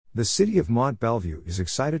The city of Mont Belvieu is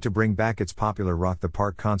excited to bring back its popular Rock the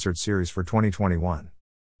Park concert series for 2021.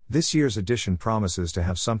 This year's edition promises to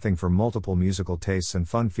have something for multiple musical tastes and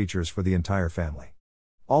fun features for the entire family.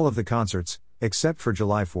 All of the concerts, except for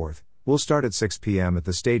July 4th, will start at 6 p.m. at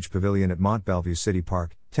the Stage Pavilion at Mont Belvieu City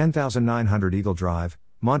Park, 10,900 Eagle Drive,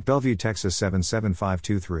 Mont Belvieu, Texas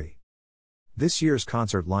 77523. This year's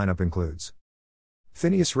concert lineup includes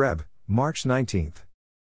Phineas Rebb, March 19th.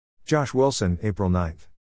 Josh Wilson, April 9th.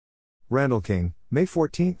 Randall King, May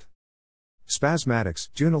 14th.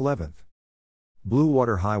 Spasmatics, June 11th. Blue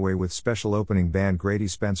Water Highway with special opening band Grady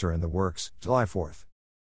Spencer and the Works, July 4th.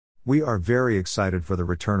 We are very excited for the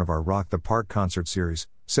return of our Rock the Park concert series,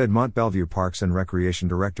 said Mont Belvieu Parks and Recreation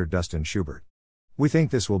Director Dustin Schubert. We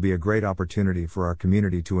think this will be a great opportunity for our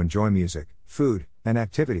community to enjoy music, food, and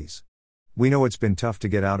activities. We know it's been tough to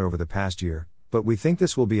get out over the past year, but we think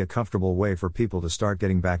this will be a comfortable way for people to start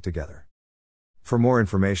getting back together. For more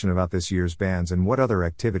information about this year's bands and what other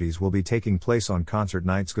activities will be taking place on concert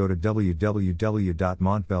nights, go to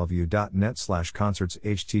www.montbelvieu.net/concerts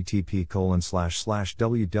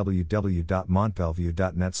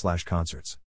http://www.montbelvieu.net/concerts